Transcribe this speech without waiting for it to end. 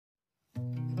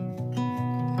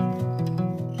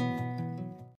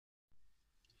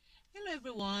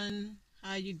everyone,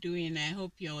 how you doing? I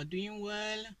hope you're doing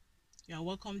well. You are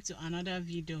welcome to another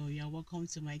video. You are welcome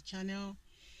to my channel.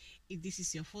 If this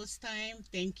is your first time,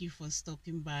 thank you for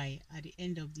stopping by. At the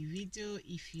end of the video,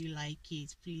 if you like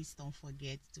it, please don't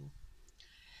forget to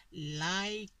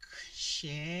like,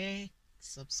 share,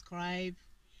 subscribe,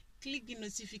 click the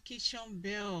notification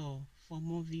bell for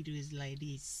more videos like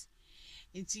this.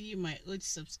 And to you, my old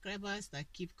subscribers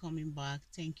that keep coming back,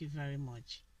 thank you very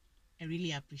much. I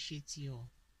really appreciate you all.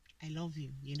 I love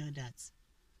you, you know that.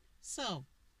 So,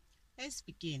 let's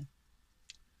begin.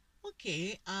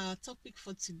 Okay, our topic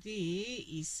for today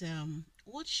is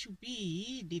what should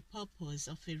be the purpose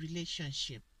of a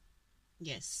relationship?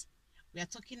 Yes, we are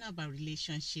talking about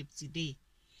relationship today.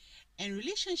 And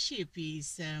relationship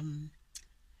is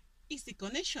the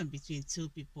connection between two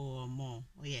people or more.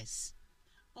 Oh yes.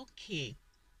 Okay.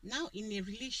 Now in a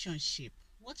relationship,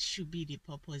 what should be the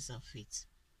purpose of it?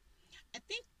 I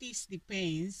think this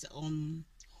depends on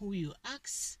who you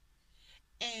ask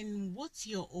and what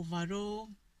your overall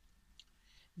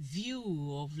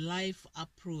view of life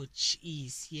approach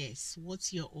is. Yes,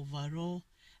 what your overall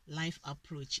life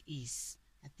approach is.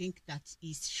 I think that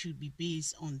is should be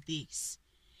based on this.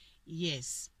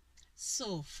 Yes.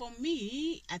 So for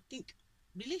me, I think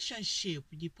relationship,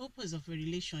 the purpose of a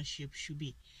relationship should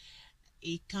be,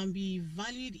 it can be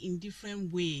valued in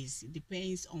different ways. It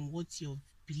depends on what your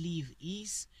belief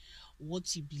is,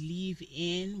 what you believe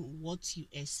in, what you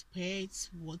expect,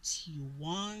 what you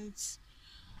want,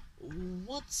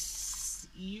 what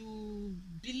you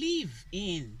believe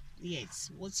in. Yes,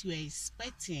 what you are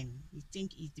expecting. I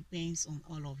think it depends on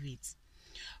all of it.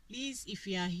 Please, if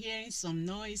you are hearing some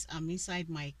noise, I'm inside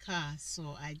my car,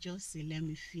 so I just say let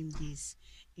me film this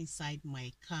inside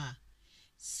my car.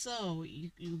 So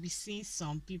you'll be seeing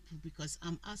some people because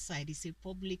I'm outside. It's a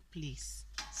public place,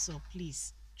 so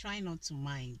please try not to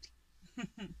mind.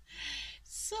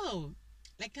 So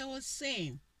like I was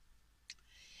saying,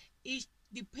 it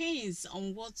depends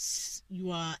on what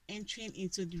you are entering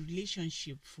into the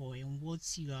relationship for and what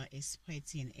you are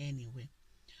expecting anyway.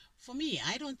 For me,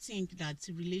 I don't think that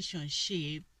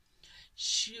relationship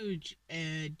should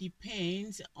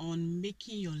depend on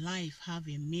making your life have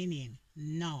a meaning.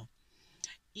 No.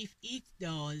 If it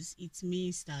does, it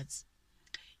means that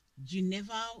you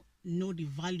never know the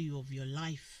value of your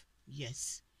life.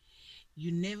 Yes.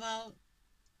 You never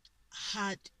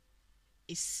had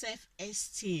a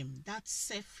self-esteem. That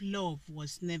self-love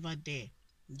was never there.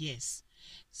 Yes.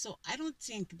 So I don't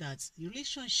think that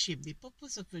relationship, the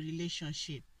purpose of a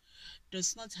relationship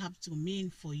does not have to mean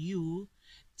for you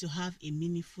to have a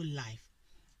meaningful life.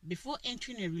 Before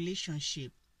entering a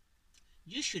relationship,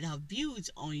 you should have built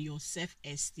on your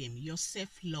self-esteem, your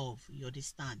self-love, you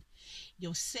understand,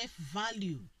 your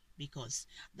self-value, because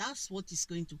that's what is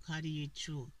going to carry you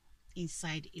through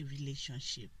inside a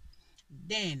relationship.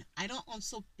 Then I don't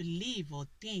also believe or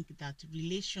think that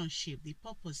relationship, the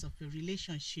purpose of a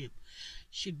relationship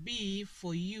should be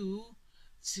for you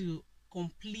to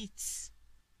complete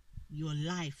your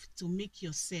life, to make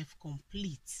yourself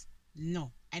complete.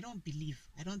 No, I don't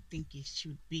think it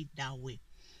should be that way.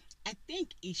 I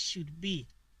think it should be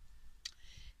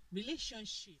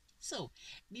relationship. So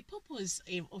the purpose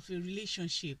of a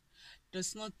relationship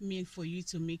does not mean for you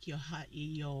to make your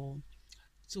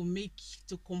to make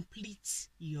to complete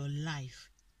your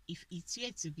life. If it's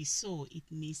yet to be so, it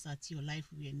means that your life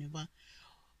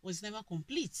was never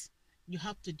complete. You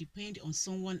have to depend on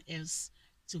someone else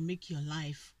to make your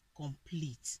life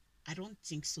complete. I don't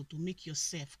think so. To make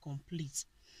yourself complete,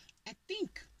 I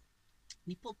think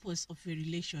the purpose of a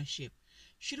relationship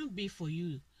shouldn't be for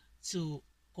you to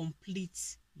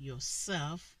complete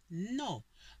yourself. No,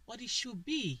 but it should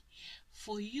be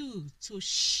for you to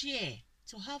share,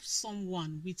 to have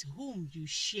someone with whom you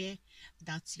share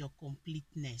that your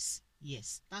completeness.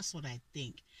 Yes, that's what I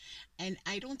think. And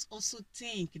I don't also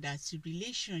think that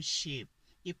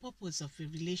the purpose of a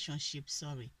relationship,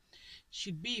 sorry,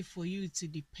 should be for you to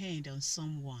depend on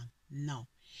someone. No.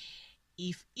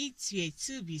 If it were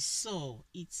to be so,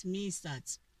 it means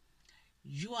that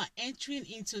you are entering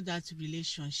into that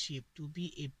relationship to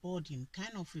be a burden,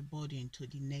 kind of a burden to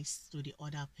the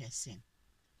other person.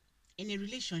 In a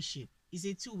relationship, it's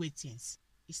a two-way thing.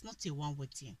 It's not a one-way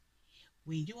thing.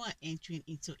 When you are entering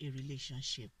into a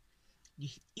relationship,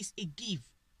 it's a give.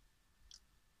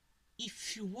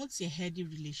 If you want a healthy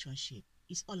relationship,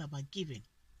 it's all about giving,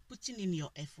 putting in your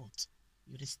effort.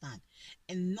 You understand?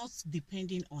 And not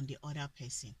depending on the other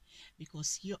person,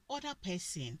 because your other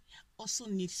person also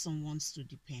needs someone to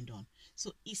depend on.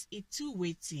 So it's a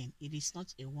two-way thing. It is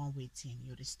not a one-way thing.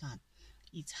 You understand?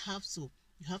 You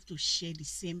have to share the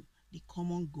same the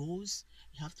common goals.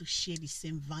 You have to share the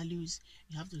same values.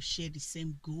 You have to share the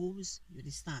same goals. You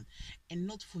understand? And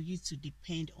not for you to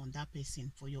depend on that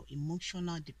person for your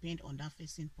emotional, depend on that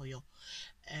person for your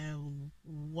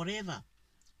whatever.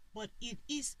 But it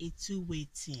is a two-way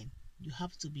thing. You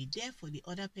have to be there for the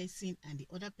other person, and the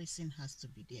other person has to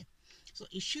be there. So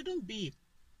it shouldn't be,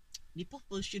 the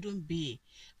purpose shouldn't be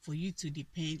for you to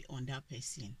depend on that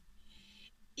person.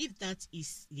 If that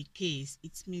is the case,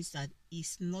 it means that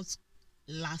it's not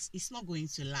going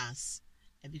to last,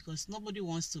 because nobody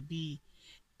wants to be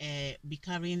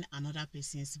carrying another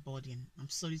person's burden. I'm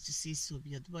sorry to say so,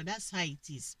 but that's how it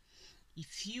is.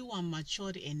 If you are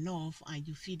matured enough and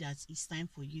you feel that it's time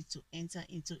for you to enter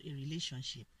into a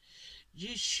relationship,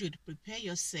 you should prepare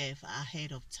yourself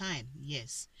ahead of time.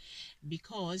 Yes,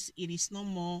 because it is no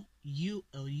more you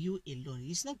or you alone.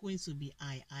 It's not going to be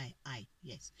I.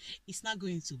 Yes, it's not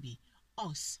going to be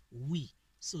us, we.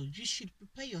 So you should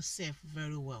prepare yourself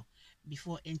very well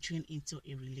before entering into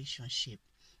a relationship.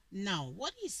 Now,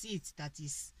 what is it that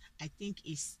is, I think,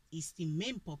 is the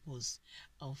main purpose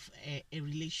of a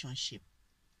relationship?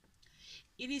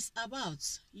 It is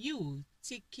about you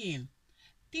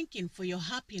thinking for your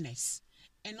happiness,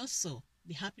 and also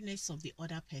the happiness of the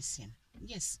other person.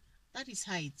 Yes, that is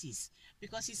how it is,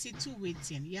 because it's a two-way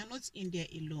thing. You are not in there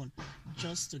alone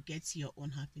just to get your own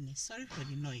happiness. Sorry for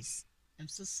the noise. I'm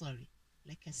so sorry.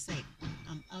 Like I said,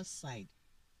 I'm outside.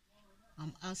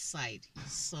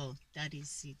 So that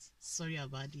is it. Sorry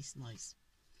about this noise.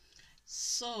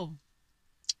 So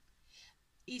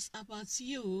it's about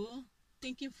you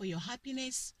thinking for your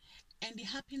happiness and the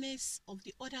happiness of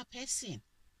the other person.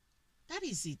 That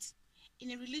is it.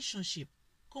 In a relationship,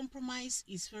 compromise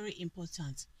is very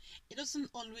important. It doesn't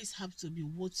always have to be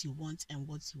what you want and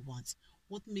what you want.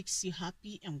 What makes you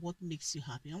happy and what makes you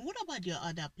happy. And what about your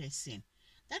other person?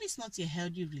 That is not a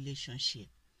healthy relationship.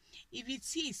 If it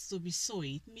is to be so,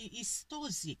 it's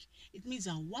toxic. It means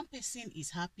that one person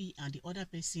is happy and the other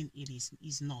person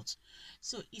is not.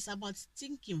 So it's about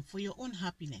thinking for your own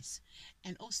happiness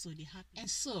and also the happiness. And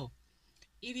so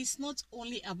it is not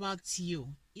only about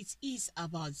you, it is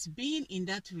about being in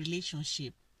that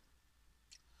relationship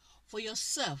for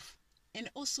yourself and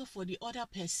also for the other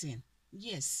person.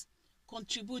 Yes,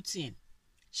 contributing,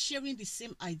 sharing the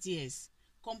same ideas,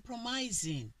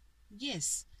 compromising,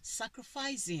 yes,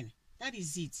 sacrificing. That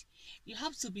is it. You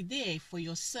have to be there for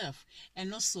yourself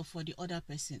and also for the other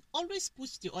person. Always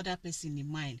put the other person in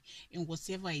mind in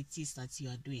whatever it is that you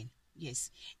are doing. Yes,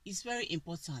 it's very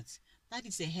important. That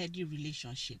is a healthy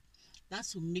relationship. That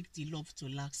will make the love to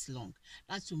last long.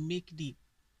 That will make the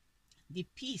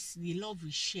peace, the love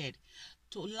we shared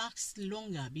to last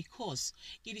longer, because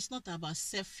it is not about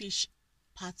selfish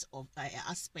part of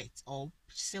aspect or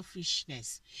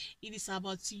selfishness. It is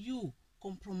about you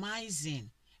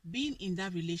compromising, being in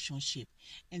that relationship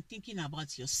and thinking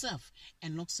about yourself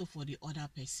and also for the other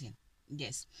person.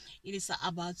 Yes, it is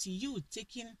about you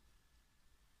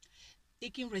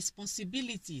taking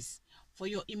responsibilities for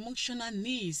your emotional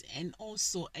needs and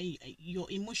also your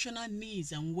emotional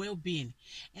needs and well-being,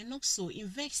 and also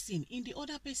investing in the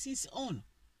other person's own.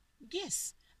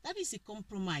 Yes, that is a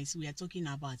compromise we are talking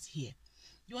about here.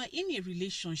 You are in a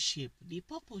relationship. The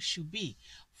purpose should be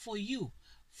for you,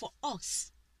 for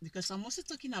us, because I'm also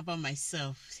talking about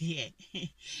myself here.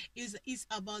 Is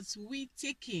about we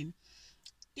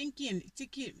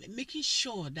making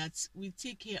sure that we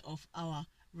take care of our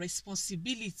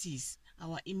responsibilities,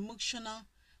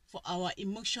 for our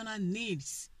emotional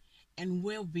needs and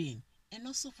well-being, and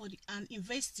also for and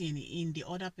investing in the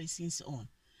other person's own.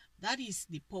 That is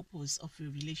the purpose of a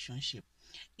relationship.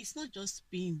 It's not just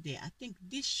being there. I think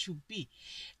this should be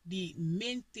the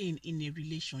main thing in a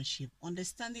relationship.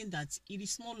 Understanding that it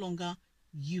is no longer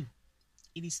you.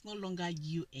 It is no longer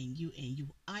you and you and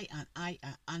you. I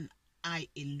and I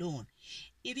alone.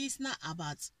 It is not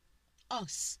about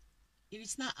us. It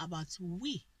is not about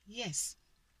we. Yes.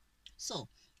 So,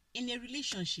 in a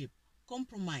relationship,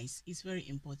 compromise is very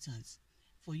important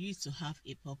for you to have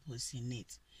a purpose in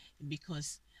it,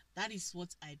 because that is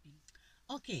what I believe.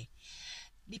 Okay,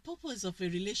 the purpose of a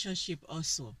relationship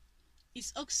also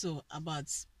is also about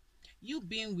you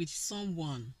being with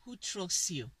someone who trusts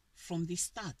you from the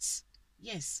start.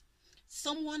 Yes,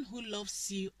 someone who loves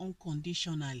you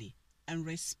unconditionally and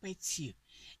respects you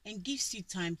and gives you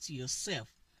time to yourself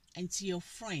and to your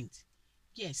friend.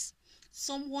 Yes,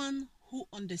 someone who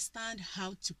understands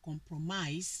how to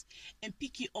compromise and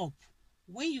pick you up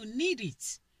when you need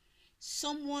it.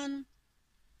 Someone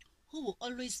who will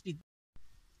always be.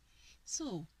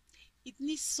 So, it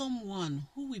needs someone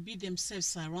who will be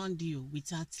themselves around you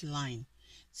without lying.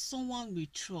 Someone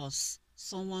with trust,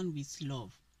 someone with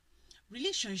love.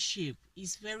 Relationship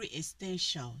is very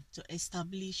essential to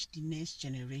establish the next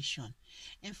generation.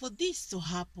 And for this to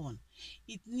happen,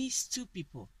 it needs two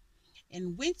people.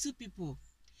 And when two people,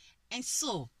 and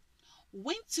so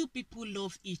when two people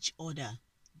love each other,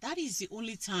 that is the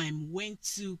only time when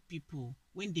two people,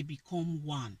 when they become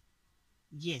one.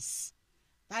 Yes,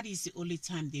 that is the only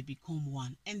time they become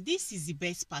one. And this is the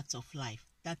best part of life.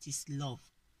 That is love.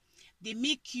 They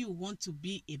make you want to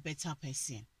be a better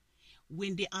person.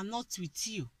 When they are not with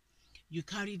you, you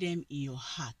carry them in your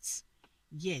heart.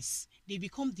 Yes, they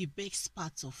become the best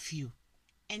part of you.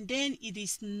 And then it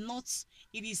is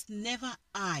never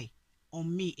I or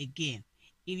me again.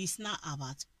 It is now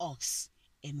about us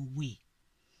and we.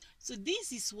 So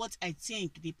this is what I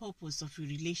think the purpose of a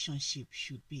relationship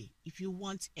should be. If you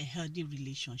want a healthy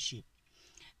relationship,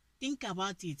 think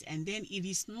about it, and then it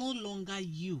is no longer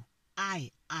you,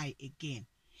 I again.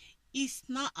 It's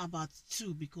not about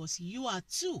two, because you are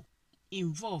two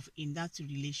involved in that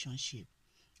relationship.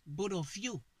 Both of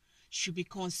you should be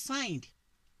concerned.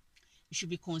 You should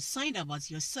be concerned about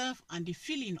yourself and the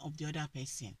feeling of the other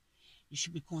person. You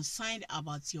should be concerned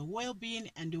about your well-being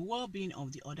and the well-being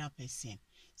of the other person.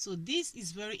 So this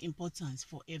is very important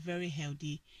for a very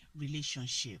healthy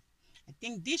relationship. I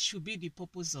think this should be the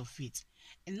purpose of it,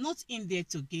 and not in there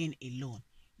to gain alone.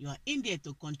 You are in there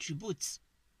to contribute,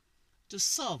 to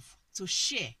solve, to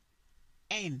share,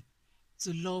 and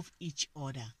to love each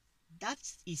other. That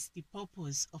is the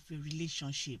purpose of a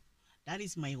relationship. That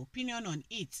is my opinion on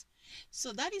it.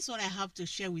 So that is what I have to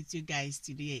share with you guys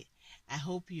today. I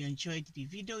hope you enjoyed the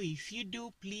video. If you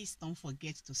do, please don't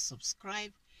forget to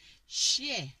subscribe,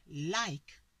 share,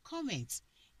 like, comment.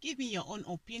 Give me your own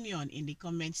opinion in the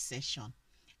comment section.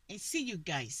 And see you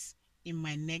guys in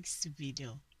my next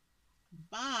video.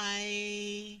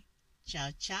 Bye. Ciao,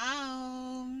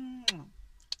 ciao.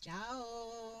 Ciao.